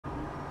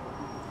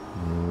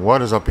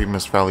What is up, people?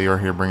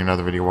 MrFallior here, bringing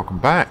another video. Welcome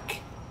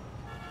back.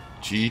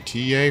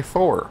 GTA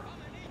 4.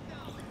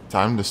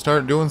 Time to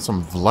start doing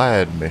some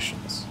Vlad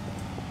missions.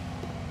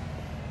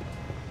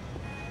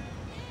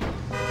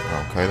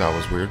 Okay, that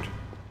was weird.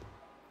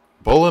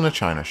 Bull in a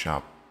china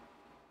shop.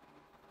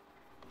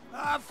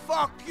 Ah,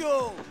 fuck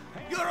you!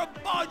 You're a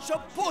bunch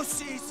of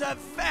pussies and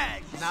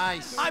fags!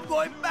 Nice. I'm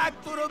going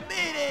back to the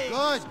meeting!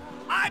 Good.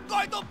 I'm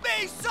going to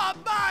be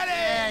somebody!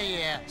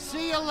 Yeah.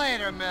 See you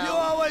later, Mel. You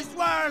always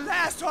were an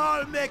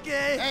asshole, Mickey!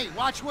 Hey,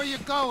 watch where you're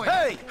going.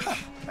 Hey!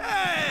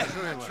 Hey!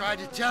 I tried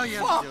to tell you.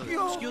 Fuck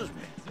you! Excuse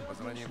me.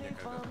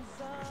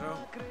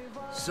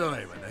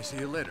 Sorry, man. I see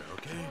you later,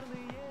 okay?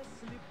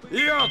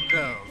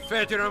 Yoko,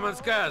 Fatty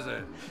Roman's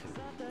cousin.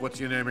 What's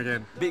your name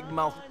again? Big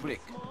mouth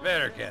prick.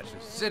 Very catchy.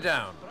 Sit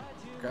down.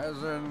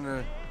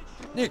 Cousin,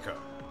 Nico.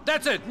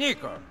 That's it,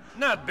 Nico.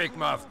 Not big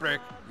mouth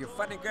prick. You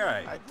funny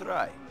guy. I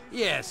try.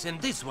 Yes, and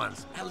this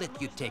one's, I'll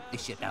let you take the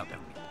shit out of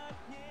me.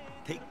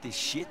 Take this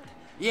shit?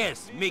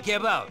 Yes, Mickey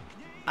about.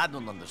 I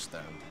don't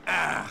understand.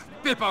 Ah,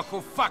 people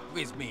who fuck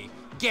with me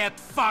get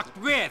fucked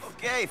with.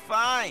 Okay,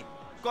 fine.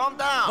 Calm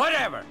down.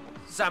 Whatever.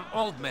 Some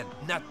old man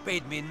not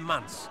paid me in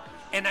months,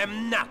 and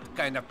I'm not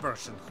kind of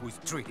person who is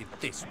treated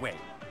this way.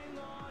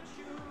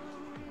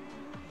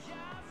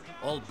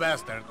 Old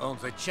bastard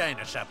owns a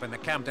china shop in the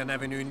Compton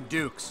Avenue in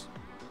Dukes.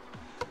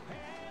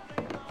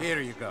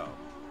 Here you go.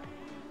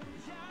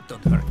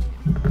 Don't hurt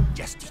him.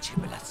 Just teach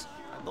him a lesson.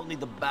 I don't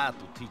need a bat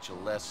to teach a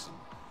lesson.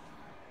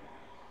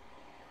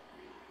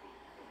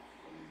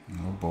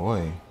 Oh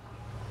boy.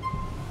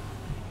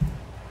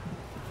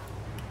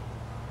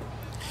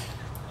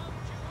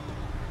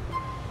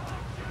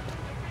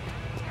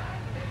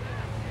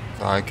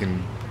 I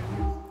can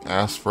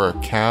ask for a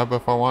cab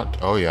if I want.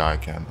 Oh yeah, I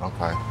can.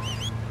 Okay.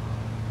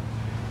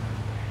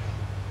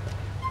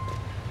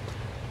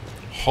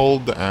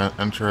 Hold to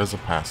enter as a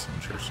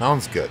passenger.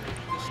 Sounds good.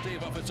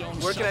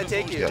 Where can I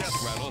take you? Yes.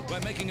 By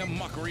making a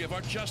mockery of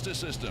our justice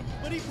system.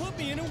 But he put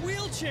me in a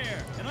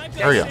wheelchair, and I've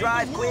There you got go.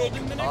 Drive quick.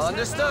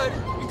 Understood.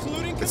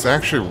 including It's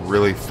actually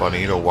really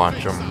funny to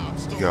watch them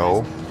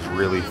go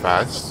really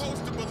fast.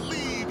 Supposed to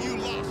believe you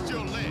lost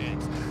your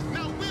legs.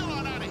 Now wheel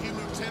on out of here,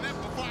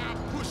 Lieutenant, before I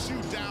push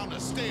you down the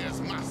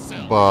stairs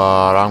myself.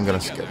 But I'm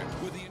gonna skip.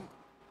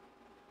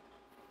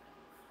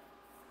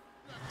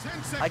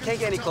 I can't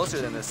get any closer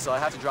than this, so I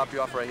have to drop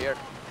you off right here.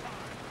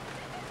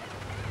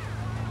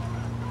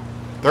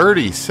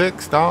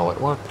 $36?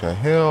 What the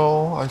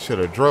hell? I should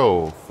have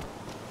drove.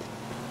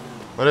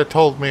 But it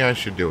told me I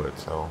should do it,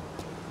 so.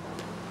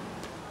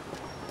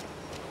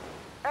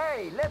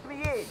 Hey, let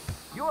me in.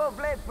 You have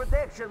Vlad's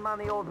protection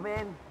money, old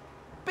man.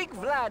 Big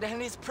Vlad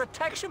and his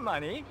protection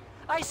money.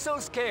 I so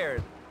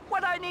scared.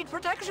 What I need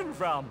protection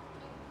from?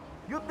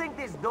 You think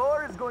this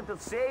door is going to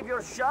save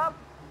your shop?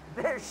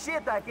 There's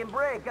shit I can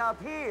break out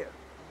here.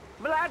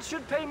 Vlad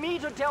should pay me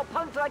to tell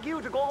punks like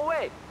you to go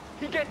away.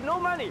 He get no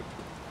money.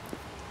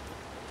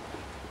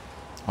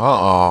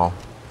 Uh-oh.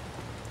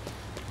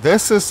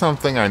 This is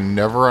something I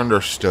never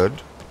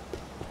understood.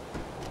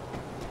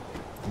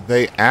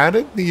 They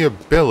added the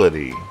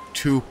ability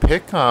to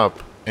pick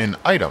up an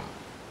item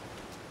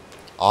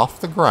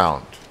off the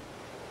ground,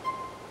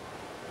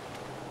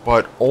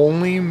 but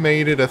only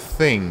made it a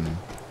thing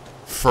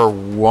for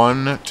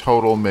one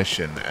total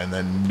mission and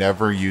then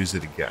never use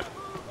it again.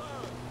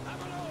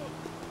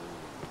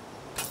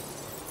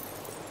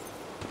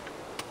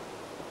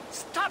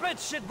 Stop it,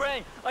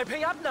 shitbrain! I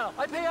pay up now.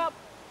 I pay up.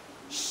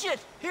 Shit,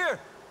 here.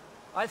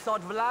 I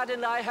thought Vlad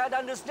and I had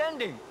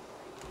understanding.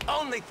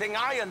 Only thing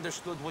I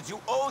understood was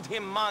you owed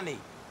him money.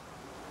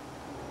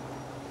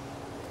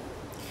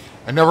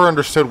 I never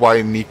understood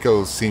why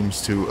Nico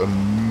seems to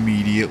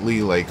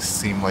immediately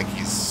seem like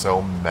he's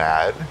so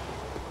mad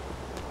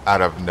out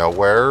of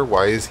nowhere.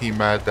 Why is he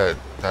mad that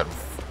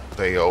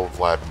they owe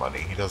Vlad money?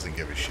 He doesn't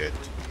give a shit.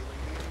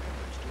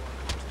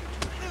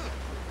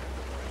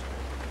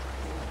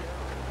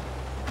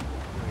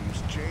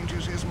 He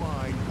changes his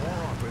mind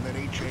more often than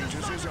he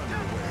changes his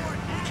underwear,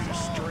 which is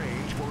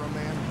strange for a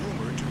man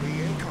rumored to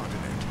be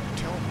incontinent.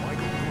 Tell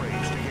Michael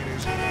Graves to get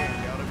his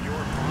hand out of your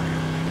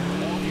pocket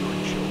and off your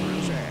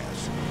children's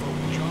ass.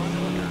 Vote John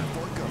Hunter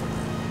for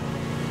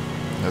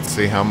governor. Let's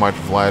see how much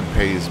Vlad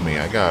pays me.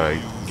 I gotta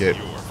get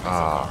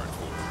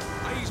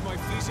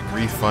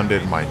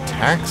refunded my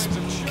taxi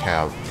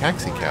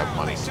cab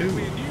money too.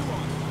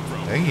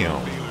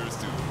 Damn.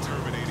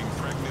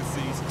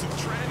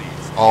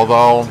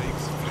 Although,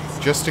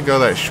 just to go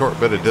that short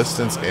bit of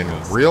distance in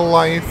real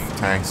life,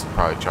 taxi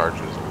probably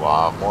charges a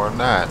lot more than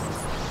that.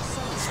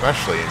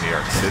 Especially in New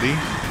York City.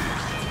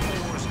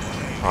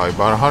 Probably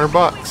about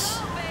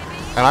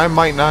 $100. And I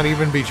might not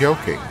even be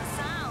joking.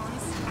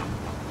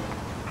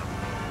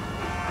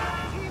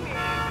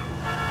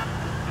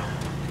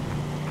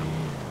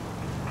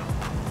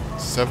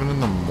 $7 in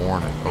the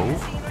morning.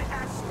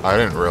 Oh, I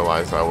didn't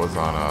realize I was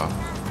on a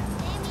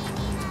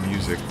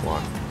music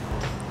one.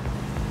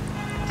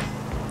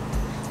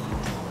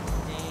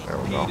 There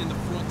we go. In the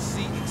front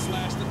seat,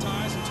 slashed the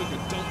tires, and took a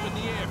dump in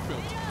the air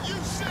filter. You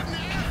shouldn't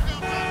have.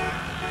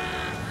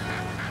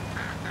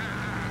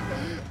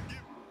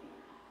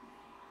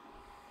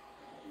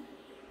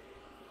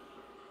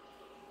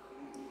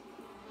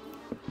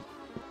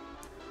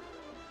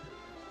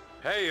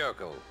 Hey,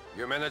 Yokel.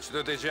 You managed to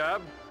do the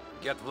job?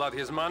 Get Vlad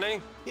his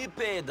money? He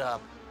paid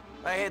up.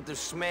 I had to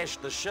smash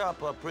the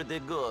shop up pretty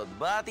good,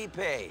 but he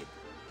paid.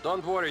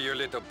 Don't worry your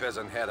little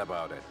peasant head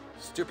about it.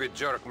 Stupid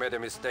jerk made a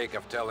mistake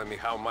of telling me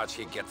how much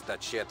he gets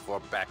that shit for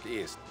back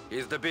east.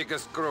 He's the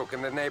biggest crook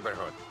in the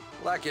neighborhood.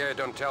 Lucky I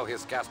don't tell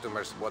his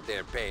customers what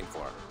they're paying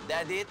for.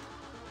 That it?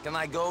 Can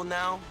I go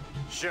now?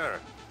 Sure.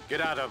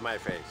 Get out of my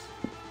face.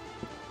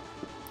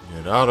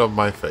 Get out of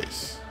my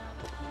face.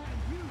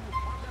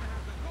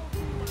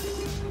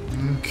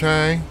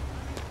 Okay.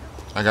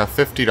 I got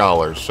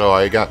 $50, so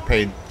I got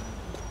paid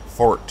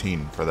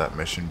 $14 for that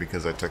mission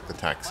because I took the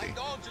taxi.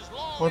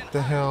 What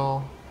the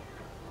hell?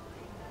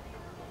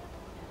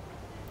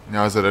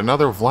 Now, is it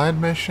another Vlad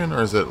mission,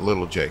 or is it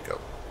Little Jacob?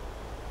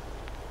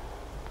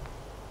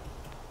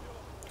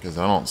 Because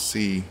I don't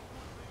see...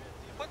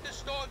 Put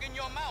this dog in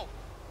your mouth.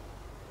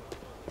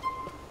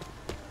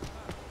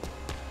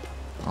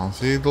 I don't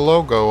see the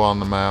logo on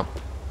the map.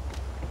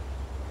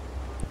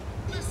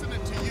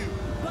 Listening to you.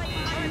 When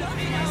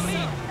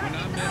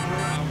I met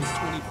her, I was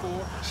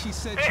 24. She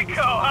said she was...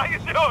 how you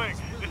doing?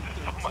 This is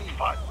so much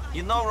fun.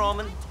 You know,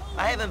 Roman,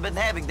 I haven't been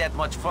having that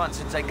much fun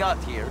since I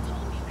got here.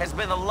 Has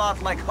been a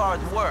lot like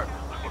hard work.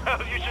 Well,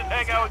 you should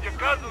hang out with your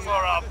cousins more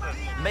often.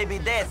 Maybe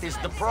that is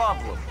the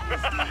problem.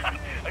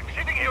 I'm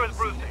sitting here with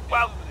Brucey.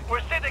 Well,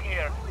 we're sitting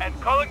here and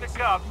calling the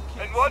cops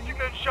and watching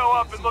them show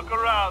up and look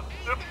around.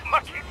 The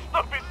fucking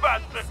stupid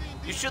bastards.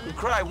 You shouldn't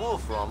cry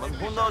wolf, Roman.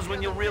 Who knows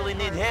when you really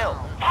need help?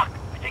 Fuck!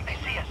 I think they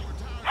see us.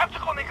 Have to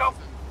call Nico.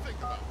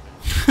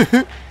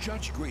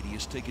 Judge Grady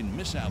has taken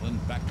Miss Allen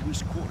back to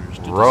his quarters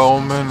to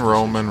Roman.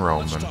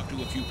 Let's talk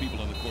to a few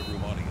people in the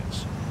courtroom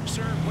audience.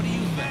 Sir, what do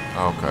you think?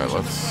 Okay,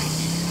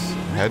 let's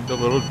head to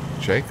Little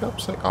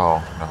Jacob's.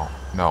 Oh,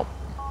 no.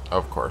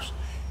 Of course.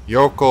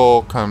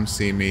 Yokel, come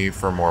see me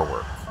for more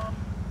work.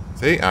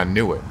 See, I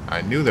knew it.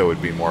 I knew there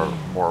would be more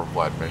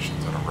Vlad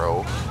missions in a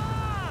row.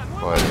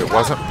 But it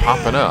wasn't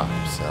popping up,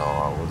 so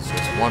I was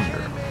just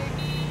wondering.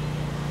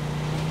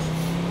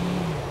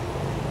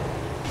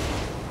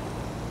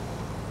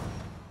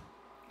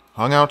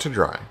 Hung out to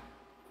dry.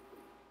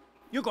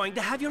 You're going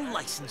to have your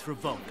license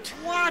revoked.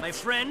 What? My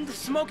friend,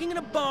 smoking in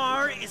a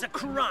bar is a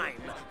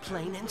crime.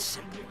 Plain and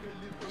simple.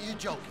 You're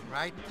joking,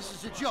 right? This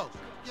is a joke.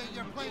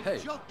 You're playing Hey, a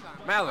joke on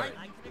me, Mallory,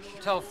 right?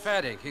 tell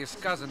Fatty his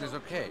cousin is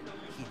okay.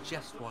 He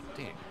just walked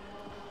in.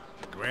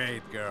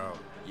 Great girl.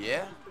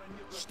 Yeah?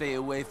 Stay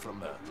away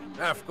from her.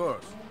 Of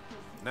course.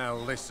 Now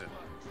listen,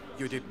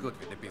 you did good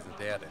with the business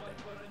the other day.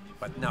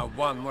 But now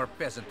one more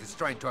peasant is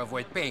trying to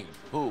avoid paying.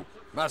 Who?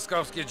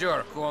 Moskovsky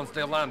jerk who owns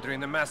the laundry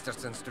in the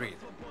Masterson Street.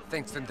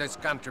 Thinks in this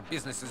country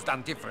business is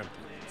done differently.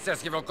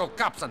 Says he will call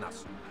cops on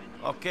us.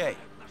 Okay.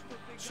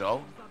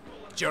 So?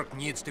 Jerk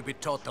needs to be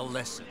taught a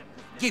lesson.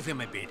 Give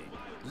him a beating.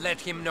 Let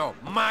him know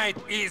might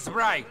is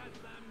right.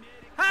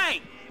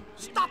 Hey!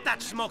 Stop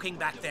that smoking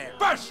back there!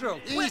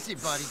 Partial! Easy,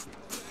 buddy.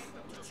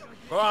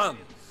 Go on,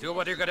 do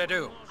what you gotta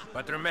do.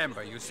 But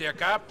remember, you see a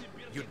cop,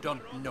 you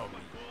don't know me.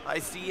 I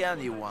see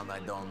anyone, I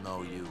don't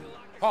know you.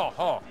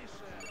 Ho!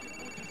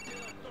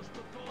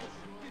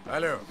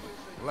 Алло,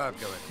 Влад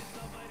говорит.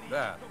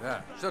 Да,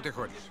 что ты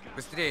хочешь?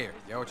 Быстрее,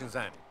 я очень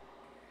занят.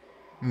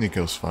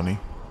 Nico's funny.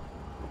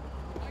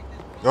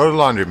 Go to the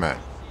laundromat.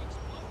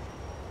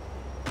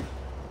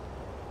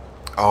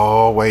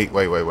 Oh, wait.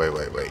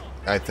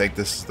 I think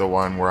this is the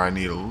one where I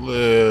need a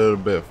little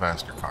bit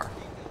faster car.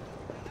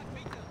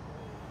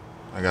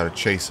 I gotta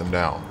chase him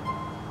down.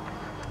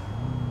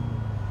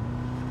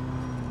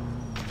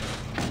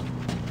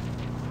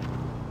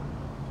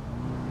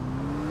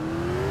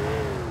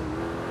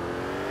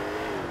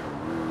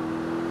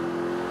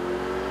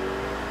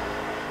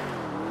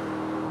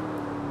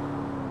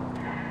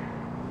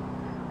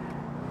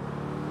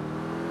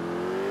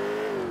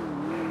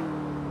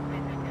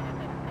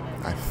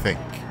 I think.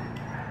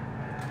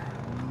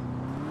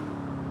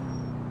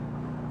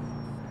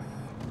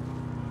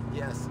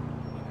 Yes.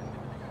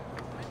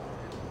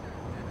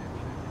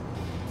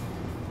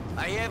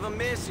 I have a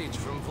message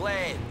from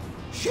Vlad.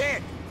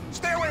 Shit!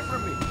 Stay away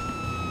from me!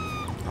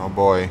 Oh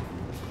boy.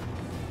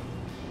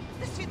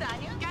 До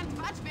свидания. Can't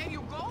watch where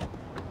you go.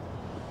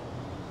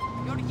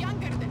 You're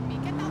younger than me.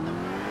 Get out of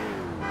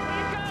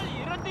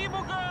here.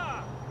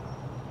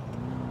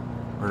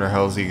 Where the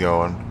hell's he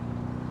going?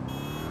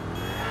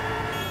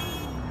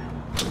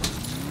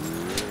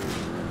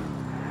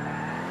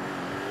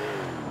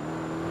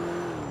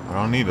 I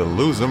don't need to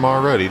lose him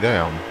already,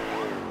 damn.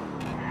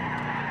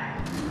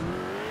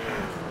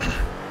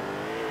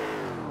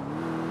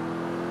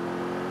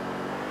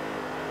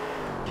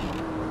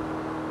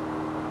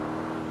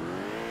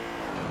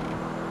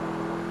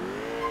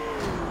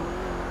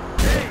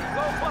 Hey,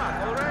 go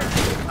back,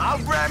 alright? I'll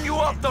ram you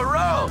off the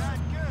road!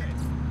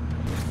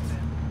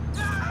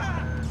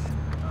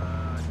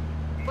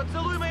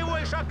 Поцелуй моего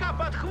ишака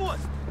под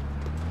хвост!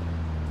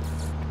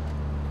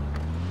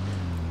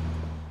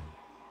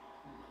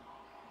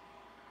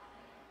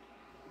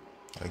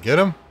 Did I get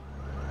him?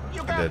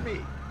 You got me!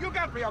 You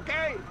got me,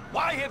 okay?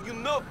 Why have you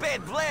not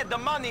paid Vlad the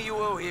money you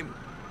owe him?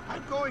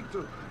 I'm going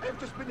to. I've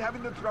just been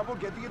having the trouble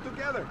getting it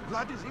together.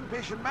 Vlad is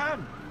impatient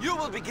man. You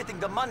will be getting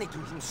the money to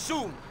him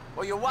soon,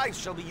 or your wife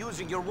shall be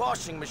using your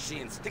washing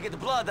machines to get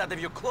blood out of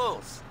your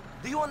clothes.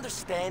 Do you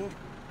understand?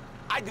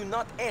 I do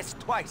not ask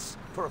twice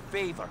for a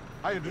favor.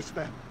 I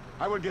understand.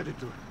 I will get it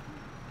to him.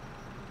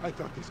 I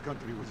thought this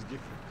country was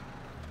different.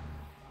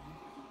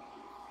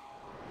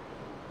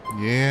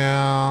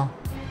 Yeah.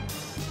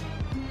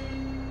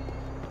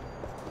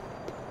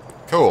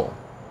 Cool.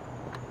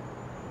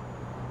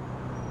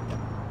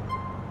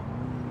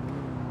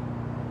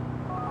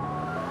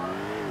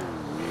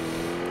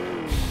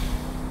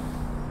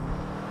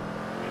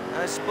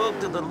 I spoke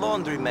to the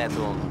laundromat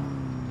owner.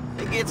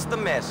 He gets the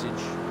message.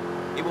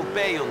 He will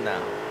pay you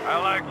now. I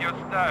like your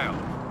style.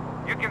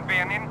 You can be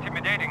an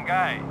intimidating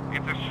guy.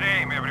 It's a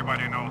shame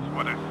everybody knows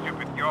what a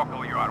stupid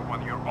yokel you are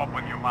when you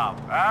open your mouth.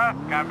 Huh?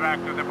 Come back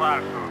to the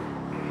bar soon.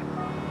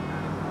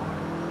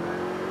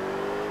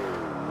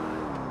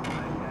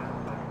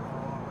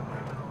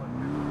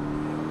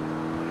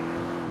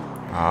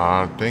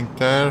 I think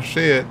that's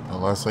it,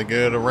 unless I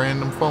get a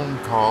random phone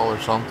call or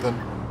something.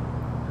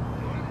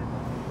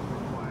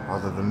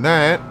 Other than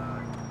that,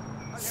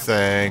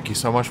 thank you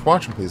so much for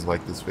watching. Please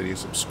like this video,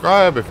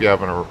 subscribe if you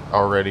haven't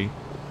already.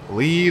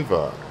 Leave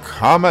a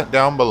comment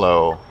down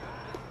below.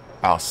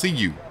 I'll see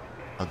you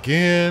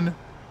again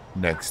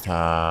next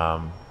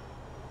time.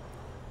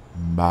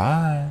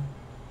 Bye.